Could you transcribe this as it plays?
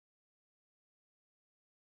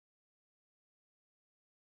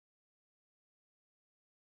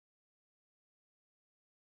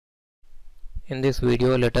In this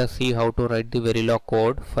video, let us see how to write the Verilog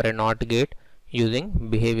code for a NOT gate using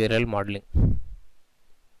behavioral modeling.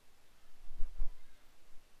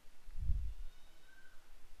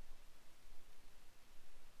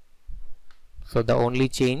 So the only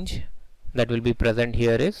change that will be present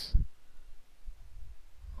here is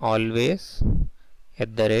always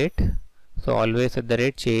at the rate. So always at the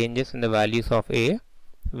rate changes in the values of a.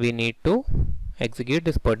 We need to execute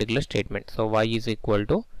this particular statement. So y is equal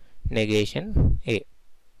to negation a.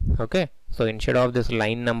 Okay, so instead of this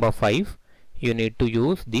line number 5, you need to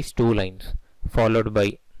use these two lines followed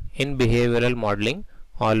by, in behavioral modeling,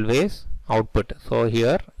 always output. So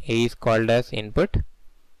here a is called as input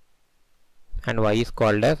and y is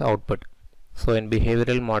called as output. So in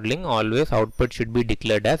behavioral modeling, always output should be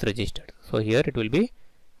declared as registered. So here it will be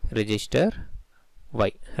register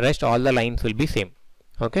y. Rest all the lines will be same.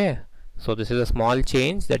 Okay, so this is a small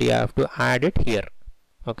change that you have to add it here.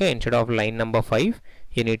 Okay, instead of line number 5,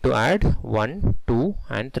 you need to add 1, 2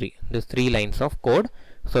 and 3. These 3 lines of code,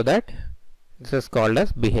 so that this is called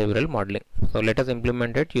as behavioral modeling. So let us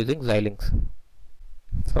implement it using Xilinx.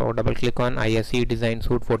 So double click on ISE Design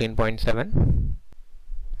Suite 14.7.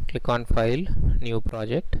 Click on File, New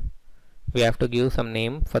Project. We have to give some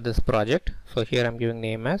name for this project. So here I am giving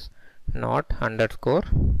name as NOT underscore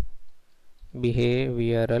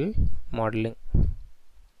behavioral modeling.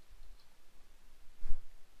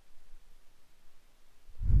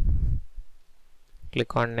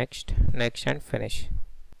 Click on next and finish.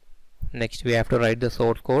 Next we have to write the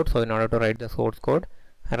source code. So in order to write the source code,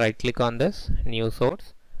 right click on this, new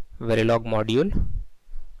source, Verilog module,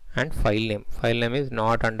 and file name. File name is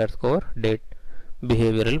NOT underscore date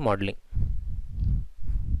behavioral modeling.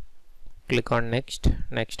 Click on next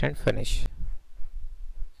and finish.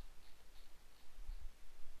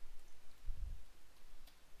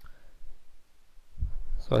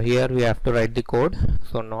 So here we have to write the code.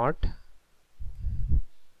 So NOT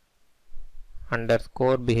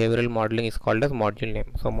underscore behavioral modeling is called as module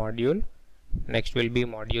name. So module, next will be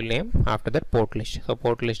module name, after that port list. So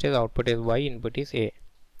port list is output is y, input is a.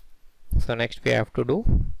 So next we have to do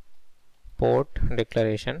port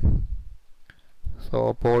declaration.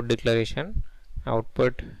 So port declaration,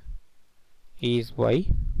 output is y,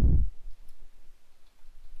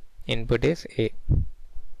 input is a.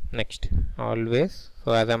 Next, always,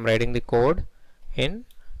 so as I am writing the code in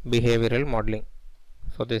behavioral modeling,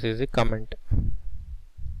 so this is the comment.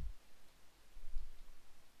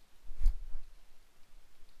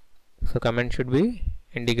 So comment should be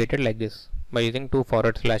indicated like this by using 2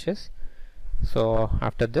 forward slashes. So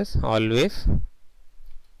after this, always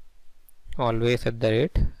at the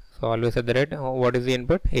rate. So always at the rate, what is the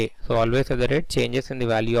input? A. So always at the rate changes in the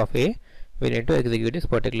value of a. We need to execute this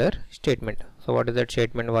particular statement. So what is that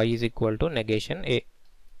statement? Y is equal to negation a.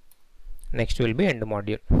 Next will be end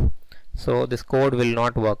module. So this code will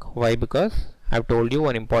not work. Why? Because I have told you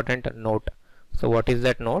one important note. So what is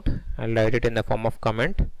that note? I'll write it in the form of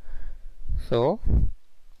comment. So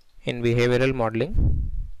in behavioral modeling,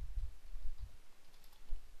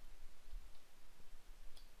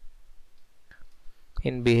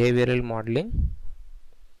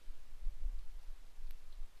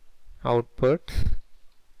 output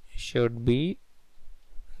should be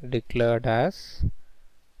declared as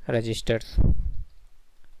registers.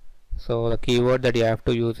 So the keyword that you have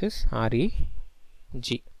to use is reg.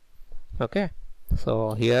 Okay,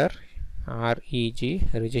 so here reg,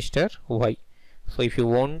 register y. So if you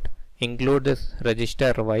won't include this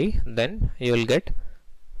register y, then you will get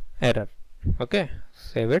error. Okay,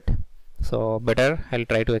 save it. So better I'll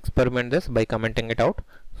try to experiment this by commenting it out.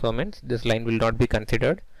 So means this line will not be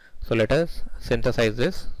considered. So let us synthesize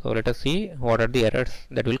this. So let us see what are the errors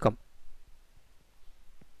that will come.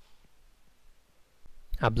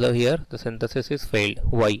 Observe here, the synthesis is failed.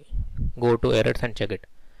 Why? Go to errors and check it.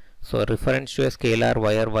 So reference to a scalar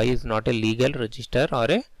where y is not a legal register or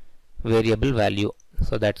a variable value.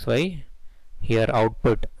 So that's why here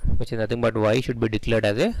output, which is nothing but y, should be declared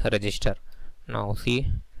as a register. Now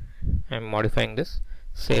see, I am modifying this.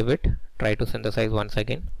 Save it. Try to synthesize once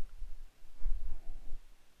again.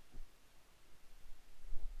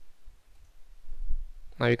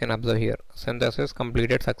 Now you can observe here, synthesis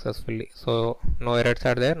completed successfully. So no errors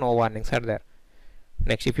are there, no warnings are there.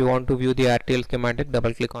 Next, if you want to view the RTL schematic,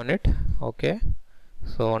 double click on it. Okay,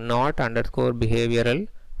 so NOT underscore behavioral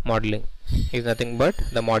modeling is nothing but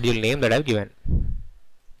the module name that I have given.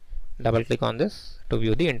 Double click on this to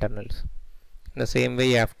view the internals. In the same way,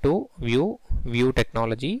 you have to view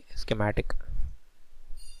technology schematic.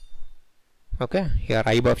 Okay, here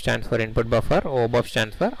IBUF stands for input buffer, OBUF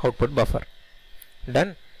stands for output buffer.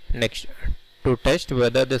 Done. Next, To test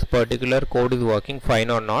whether this particular code is working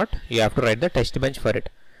fine or not, you have to write the test bench for it.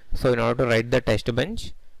 So in order to write the test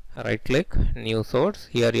bench, right click, new source.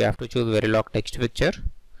 Here you have to choose Verilog text picture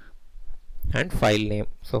and file name.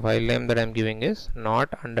 So file name that I am giving is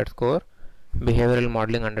not underscore behavioral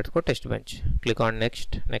modeling underscore test bench. Click on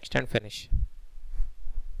next, next and finish.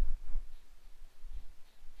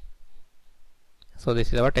 So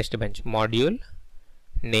this is our test bench. Module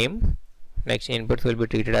name, next inputs will be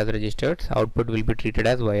treated as registers, output will be treated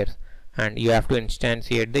as wires, and you have to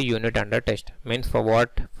instantiate the unit under test. Means for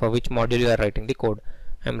which module you are writing the code.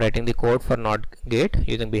 I am writing the code for NOT gate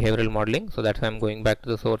using behavioral modeling, so that's why I am going back to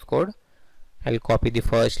the source code. I'll copy the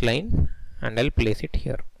first line and I'll place it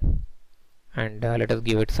here, and let us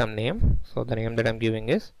give it some name. So the name that I'm giving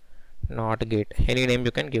is NOT gate. Any name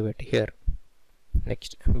you can give it here.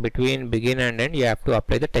 Next, between begin and end you have to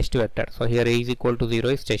apply the test vector. So here a is equal to 0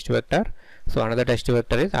 is test vector. So another test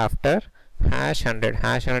vector is after hash 100.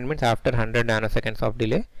 Hash 100 means after 100 nanoseconds of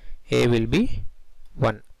delay, a will be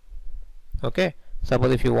 1. Okay.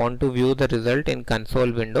 Suppose if you want to view the result in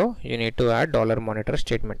console window, you need to add $monitor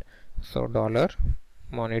statement. So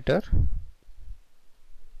 $monitor,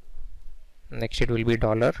 next it will be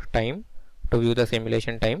 $time to view the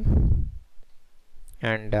simulation time,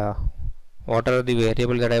 and what are the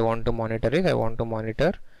variables that I want to monitor is I want to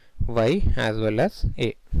monitor y as well as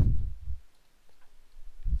a.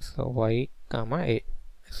 So y comma a.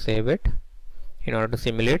 Save it. In order to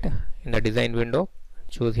simulate, in the design window,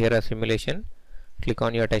 choose here a simulation. Click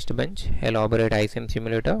on your test bench, elaborate iSim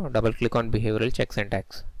simulator, double click on behavioral check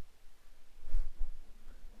syntax.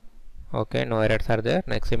 Okay, no errors are there.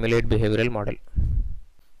 Next, simulate behavioral model.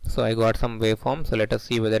 So I got some waveform, so let us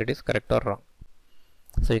see whether it is correct or wrong.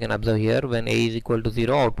 So you can observe here, when a is equal to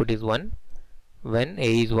 0, output is 1. When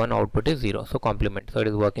a is 1, output is 0. So complement. So it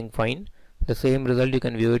is working fine. The same result you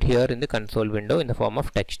can view it here in the console window in the form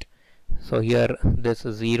of text. So here this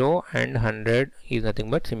 0 and 100 is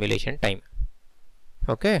nothing but simulation time.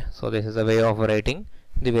 Okay, so this is a way of writing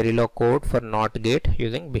the Verilog code for NOT gate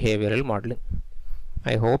using behavioral modeling.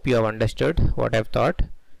 I hope you have understood what I have taught.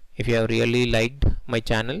 If you have really liked my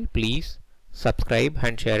channel, please subscribe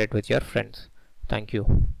and share it with your friends. Thank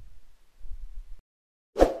you.